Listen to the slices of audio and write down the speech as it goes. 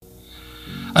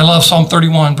I love Psalm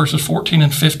 31, verses 14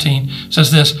 and 15. It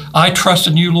says this, I trust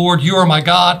in you, Lord. You are my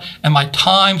God, and my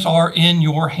times are in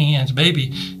your hands.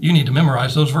 Baby, you need to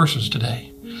memorize those verses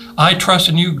today. I trust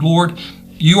in you, Lord.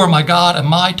 You are my God, and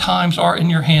my times are in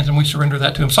your hands, and we surrender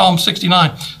that to him. Psalm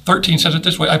 69, 13 says it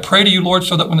this way, I pray to you, Lord,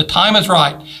 so that when the time is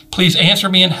right, please answer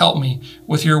me and help me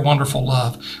with your wonderful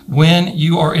love. When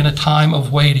you are in a time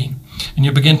of waiting and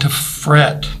you begin to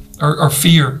fret or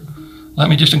fear, let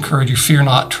me just encourage you, fear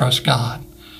not, trust God.